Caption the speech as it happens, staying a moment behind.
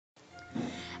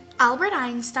Albert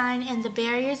Einstein and the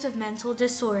barriers of mental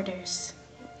disorders.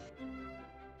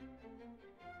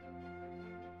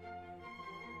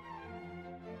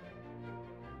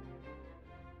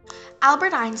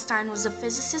 Albert Einstein was a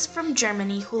physicist from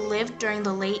Germany who lived during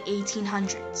the late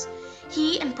 1800s.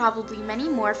 He and probably many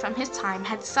more from his time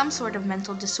had some sort of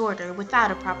mental disorder without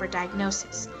a proper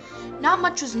diagnosis. Not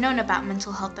much was known about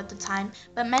mental health at the time,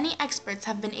 but many experts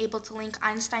have been able to link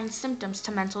Einstein's symptoms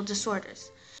to mental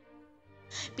disorders.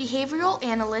 Behavioral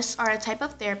analysts are a type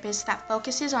of therapist that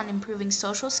focuses on improving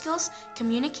social skills,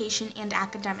 communication, and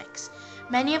academics.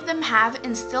 Many of them have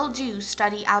and still do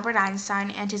study Albert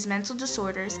Einstein and his mental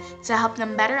disorders to help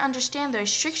them better understand the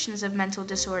restrictions of mental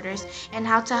disorders and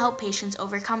how to help patients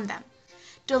overcome them.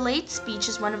 Delayed speech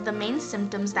is one of the main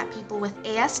symptoms that people with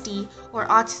ASD or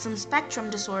autism spectrum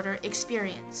disorder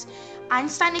experience.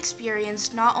 Einstein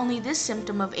experienced not only this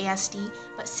symptom of ASD,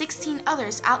 but 16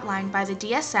 others outlined by the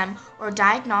DSM or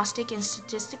Diagnostic and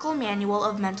Statistical Manual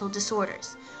of Mental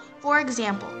Disorders. For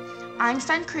example,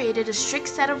 Einstein created a strict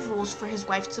set of rules for his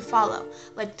wife to follow,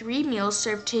 like 3 meals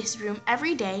served to his room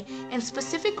every day and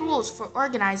specific rules for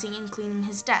organizing and cleaning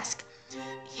his desk.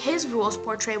 His rules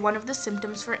portray one of the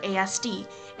symptoms for ASD,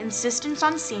 insistence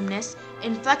on sameness,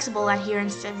 inflexible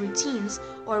adherence to routines,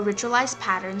 or ritualized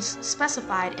patterns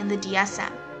specified in the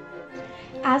DSM.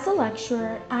 As a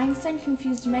lecturer, Einstein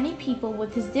confused many people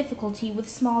with his difficulty with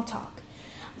small talk.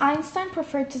 Einstein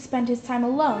preferred to spend his time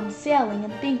alone, sailing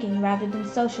and thinking rather than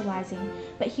socializing,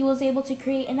 but he was able to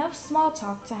create enough small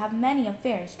talk to have many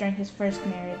affairs during his first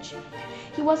marriage.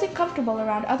 He wasn't comfortable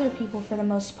around other people for the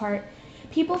most part.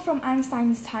 People from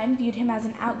Einstein's time viewed him as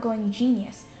an outgoing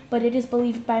genius, but it is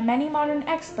believed by many modern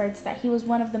experts that he was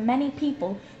one of the many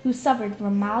people who suffered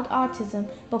from mild autism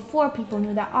before people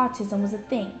knew that autism was a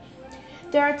thing.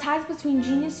 There are ties between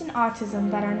genius and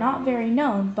autism that are not very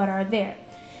known, but are there.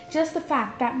 Just the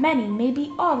fact that many,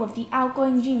 maybe all of the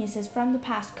outgoing geniuses from the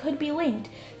past could be linked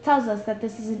tells us that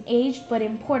this is an aged but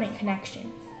important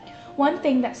connection. One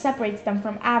thing that separates them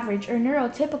from average or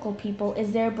neurotypical people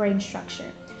is their brain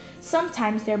structure.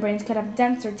 Sometimes their brains could have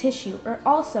denser tissue, or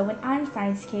also, in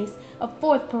Einstein's case, a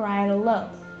fourth parietal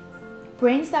lobe.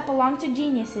 Brains that belong to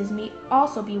geniuses may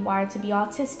also be wired to be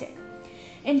autistic.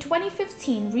 In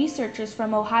 2015, researchers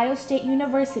from Ohio State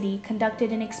University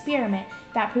conducted an experiment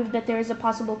that proved that there is a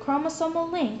possible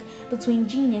chromosomal link between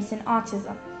genius and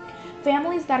autism.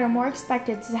 Families that are more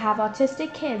expected to have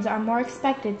autistic kids are more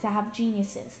expected to have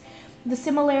geniuses. The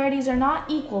similarities are not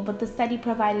equal, but the study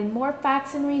provided more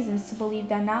facts and reasons to believe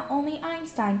that not only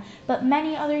Einstein, but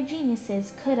many other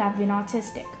geniuses could have been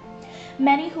autistic.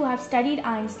 Many who have studied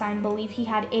Einstein believe he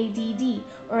had ADD,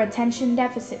 or attention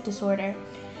deficit disorder.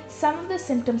 Some of the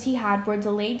symptoms he had were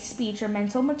delayed speech or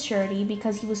mental maturity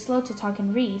because he was slow to talk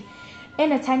and read,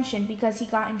 inattention because he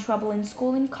got in trouble in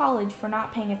school and college for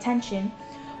not paying attention,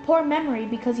 poor memory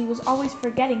because he was always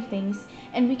forgetting things,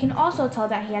 and we can also tell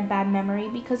that he had bad memory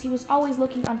because he was always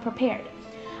looking unprepared.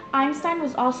 Einstein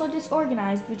was also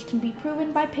disorganized, which can be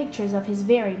proven by pictures of his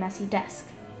very messy desk.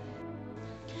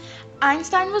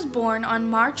 Einstein was born on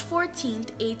March 14,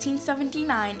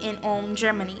 1879 in Ulm,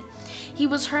 Germany. He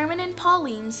was Hermann and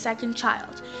Pauline's second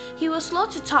child. He was slow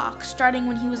to talk, starting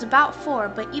when he was about 4,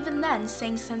 but even then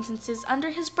saying sentences under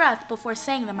his breath before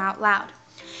saying them out loud.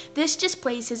 This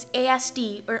displays his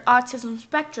ASD, or autism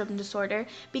spectrum disorder,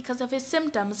 because of his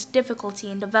symptoms,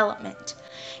 difficulty in development.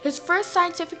 His first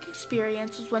scientific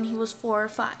experience was when he was 4 or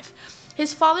 5.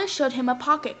 His father showed him a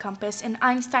pocket compass, and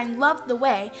Einstein loved the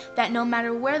way that no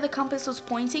matter where the compass was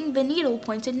pointing, the needle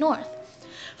pointed north.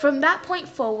 From that point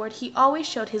forward, he always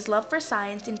showed his love for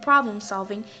science and problem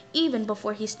solving, even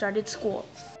before he started school.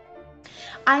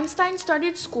 Einstein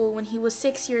started school when he was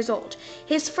 6 years old.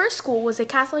 His first school was a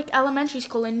Catholic elementary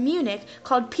school in Munich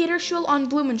called Peterschule on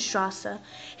Blumenstrasse.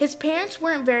 His parents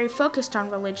weren't very focused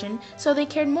on religion, so they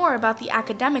cared more about the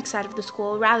academic side of the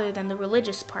school rather than the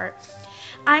religious part.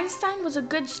 Einstein was a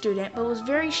good student, but was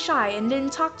very shy and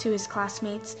didn't talk to his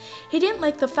classmates. He didn't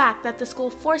like the fact that the school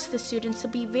forced the students to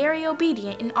be very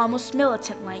obedient and almost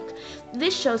militant-like.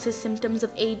 This shows his symptoms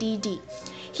of ADD.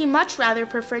 He much rather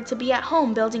preferred to be at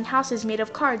home building houses made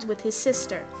of cards with his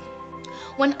sister.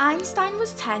 When Einstein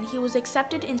was 10, he was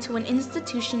accepted into an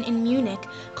institution in Munich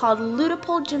called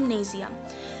Ludopol Gymnasium.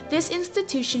 This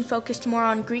institution focused more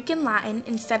on Greek and Latin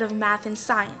instead of math and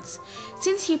science.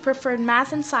 Since he preferred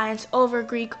math and science over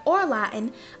Greek or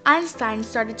Latin, Einstein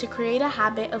started to create a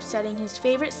habit of studying his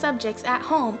favorite subjects at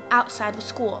home outside of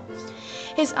school.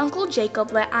 His uncle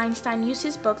Jacob let Einstein use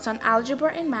his books on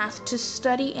algebra and math to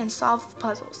study and solve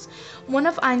puzzles. One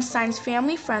of Einstein's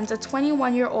family friends, a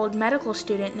 21-year-old medical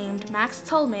student named Max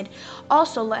Talmud,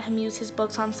 also let him use his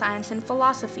books on science and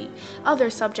philosophy, other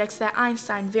subjects that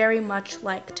Einstein very much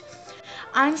liked.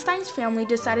 Einstein's family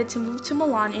decided to move to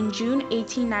Milan in June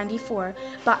 1894,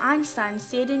 but Einstein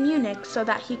stayed in Munich so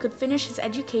that he could finish his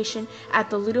education at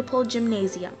the Ludopold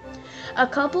Gymnasium. A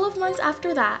couple of months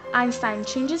after that, Einstein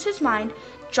changes his mind,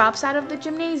 drops out of the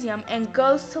gymnasium, and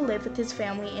goes to live with his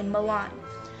family in Milan.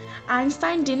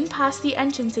 Einstein didn't pass the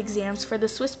entrance exams for the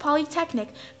Swiss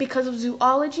Polytechnic because of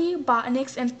zoology,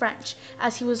 botanics, and French,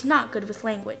 as he was not good with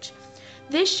language.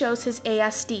 This shows his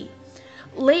ASD.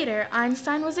 Later,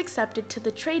 Einstein was accepted to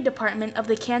the trade department of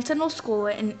the Cantonal School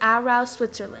in Aarau,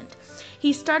 Switzerland.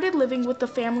 He started living with the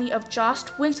family of Jost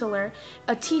Winteler,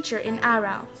 a teacher in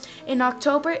Aarau. In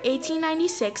October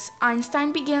 1896,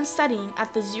 Einstein began studying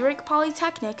at the Zurich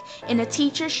Polytechnic in a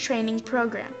teacher's training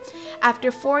program.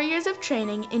 After 4 years of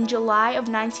training, in July of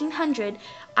 1900,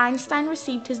 Einstein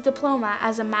received his diploma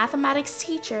as a mathematics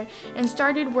teacher and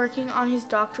started working on his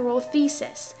doctoral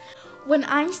thesis. When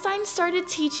Einstein started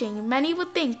teaching, many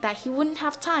would think that he wouldn't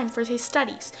have time for his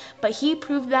studies, but he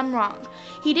proved them wrong.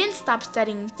 He didn't stop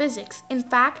studying physics. In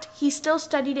fact, he still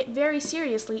studied it very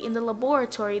seriously in the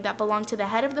laboratory that belonged to the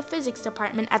head of the physics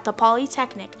department at the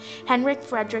Polytechnic, Heinrich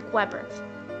Friedrich Weber.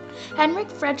 Heinrich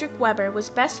Friedrich Weber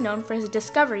was best known for his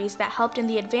discoveries that helped in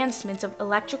the advancements of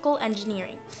electrical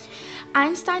engineering.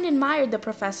 Einstein admired the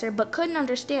professor but couldn't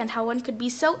understand how one could be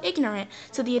so ignorant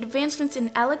to the advancements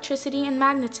in electricity and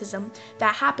magnetism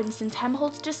that happened since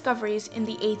Helmholtz's discoveries in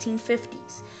the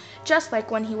 1850s. Just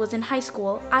like when he was in high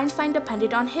school, Einstein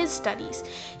depended on his studies.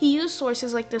 He used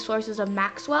sources like the sources of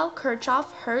Maxwell,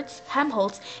 Kirchhoff, Hertz,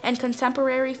 Helmholtz, and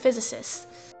contemporary physicists.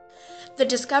 The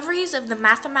discoveries of the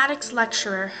mathematics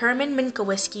lecturer Hermann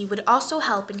Minkowski would also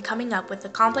help in coming up with a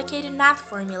complicated math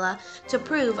formula to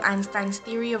prove Einstein's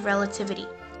theory of relativity.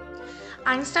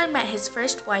 Einstein met his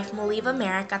first wife, Moliva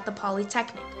Merrick, at the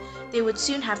Polytechnic. They would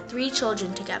soon have 3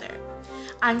 children together.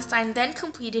 Einstein then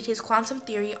completed his quantum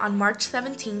theory on March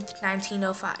 17,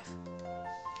 1905.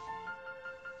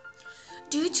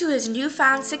 Due to his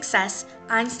newfound success,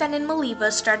 Einstein and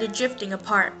Moliva started drifting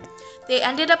apart. They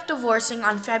ended up divorcing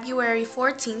on February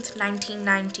 14,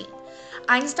 1919.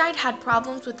 Einstein had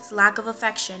problems with his lack of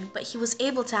affection, but he was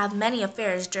able to have many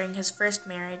affairs during his first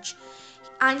marriage.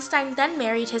 Einstein then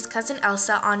married his cousin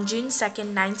Elsa on June 2,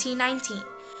 1919.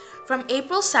 From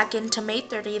April 2 to May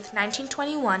 30,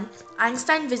 1921,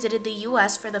 Einstein visited the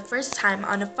U.S. for the first time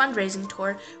on a fundraising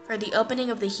tour for the opening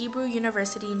of the Hebrew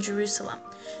University in Jerusalem.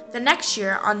 The next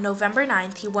year, on November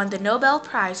 9th, he won the Nobel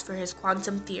Prize for his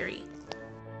quantum theory.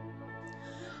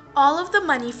 All of the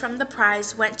money from the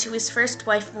prize went to his first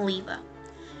wife, Moliva.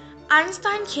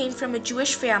 Einstein came from a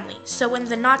Jewish family, so when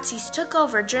the Nazis took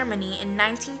over Germany in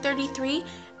 1933,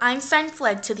 Einstein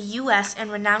fled to the U.S.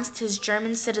 and renounced his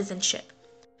German citizenship.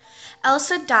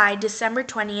 Elsa died December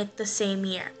 20th the same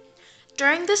year.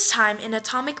 During this time, an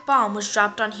atomic bomb was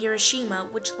dropped on Hiroshima,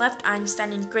 which left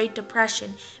Einstein in Great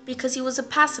Depression because he was a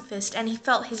pacifist and he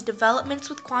felt his developments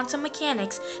with quantum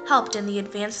mechanics helped in the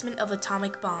advancement of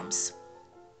atomic bombs.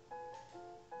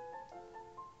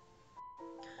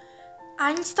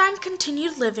 Einstein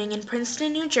continued living in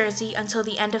Princeton, New Jersey until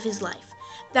the end of his life.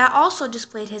 That also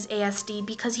displayed his ASD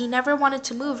because he never wanted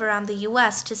to move around the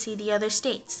U.S. to see the other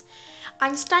states.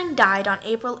 Einstein died on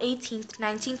April 18,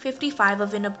 1955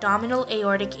 of an abdominal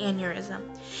aortic aneurysm.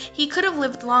 He could have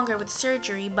lived longer with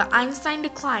surgery, but Einstein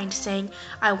declined, saying,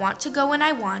 "I want to go when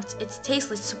I want. It's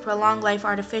tasteless to prolong life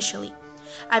artificially.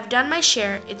 I've done my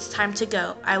share. It's time to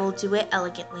go. I will do it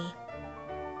elegantly."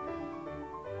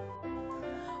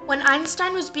 When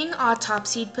Einstein was being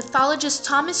autopsied, pathologist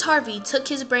Thomas Harvey took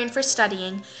his brain for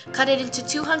studying, cut it into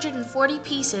 240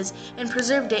 pieces, and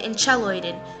preserved it in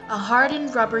celluloid, a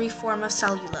hardened rubbery form of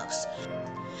cellulose.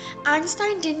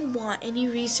 Einstein didn't want any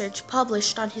research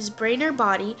published on his brain or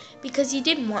body because he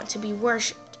didn't want to be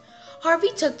worshipped.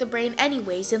 Harvey took the brain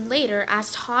anyways and later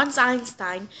asked Hans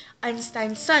Einstein,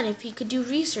 Einstein's son, if he could do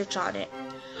research on it.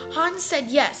 Hans said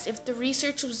yes if the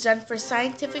research was done for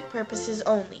scientific purposes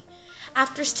only.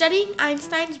 After studying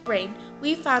Einstein's brain,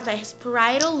 we found that his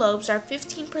parietal lobes are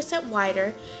 15%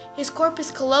 wider, his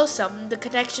corpus callosum, the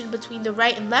connection between the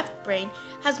right and left brain,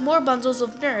 has more bundles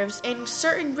of nerves, and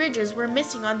certain ridges were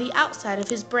missing on the outside of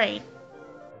his brain.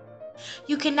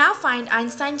 You can now find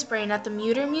Einstein's brain at the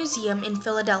Mutter Museum in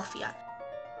Philadelphia.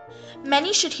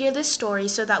 Many should hear this story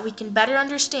so that we can better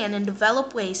understand and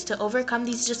develop ways to overcome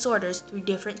these disorders through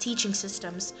different teaching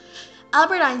systems.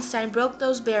 Albert Einstein broke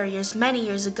those barriers many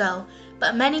years ago,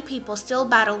 but many people still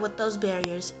battle with those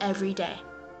barriers every day.